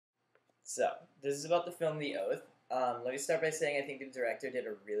So, this is about the film The Oath. Let me start by saying I think the director did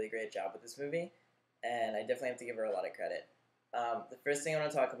a really great job with this movie, and I definitely have to give her a lot of credit. The first thing I want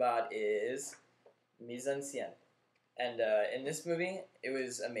to talk about is mise en scène. And in this movie, it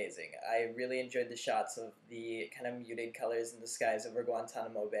was amazing. I really enjoyed the shots of the kind of muted colors in the skies over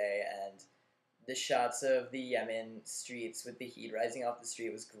Guantanamo Bay, and the shots of the Yemen streets with the heat rising off the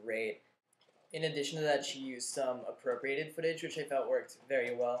street was great. In addition to that, she used some appropriated footage, which I felt worked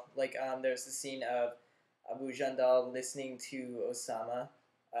very well. Like, there's the scene of Abu Jandal listening to Osama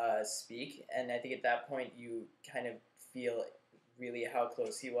speak, and I think at that point you kind of feel really how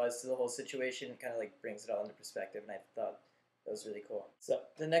close he was to the whole situation. It kind of like brings it all into perspective, and I thought that was really cool. So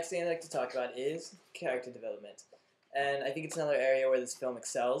the next thing I'd like to talk about is character development, and I think it's another area where this film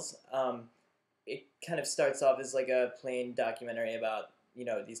excels. It kind of starts off as like a plain documentary about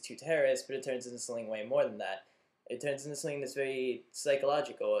these two terrorists, but it turns into something way more than that. It turns into something that's very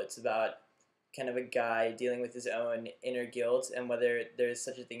psychological. It's about kind of a guy dealing with his own inner guilt and whether there's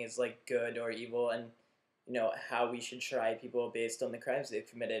such a thing as like good or evil, and how we should try people based on the crimes they've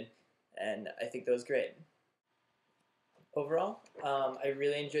committed. And I think that was great. Overall, I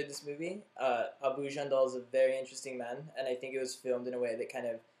really enjoyed this movie. Abu Jandal is a very interesting man, and I think it was filmed in a way that kind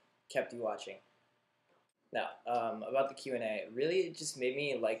of kept you watching. Now, about the Q&A, really it just made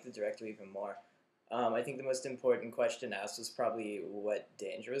me like the director even more. I think the most important question asked was probably what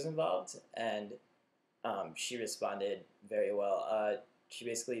danger was involved, and she responded very well. She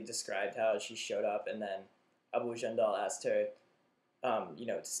basically described how she showed up, and then Abu Jandal asked her,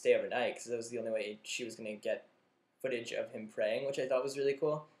 to stay overnight, because that was the only way she was going to get footage of him praying, which I thought was really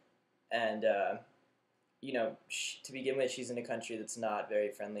cool. And, to begin with, she's in a country that's not very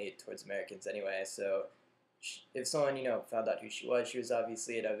friendly towards Americans anyway, so if someone found out who she was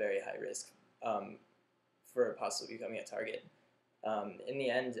obviously at a very high risk for possibly becoming a target. In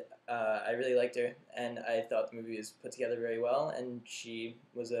the end, I really liked her, and I thought the movie was put together very well, and she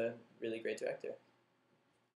was a really great director.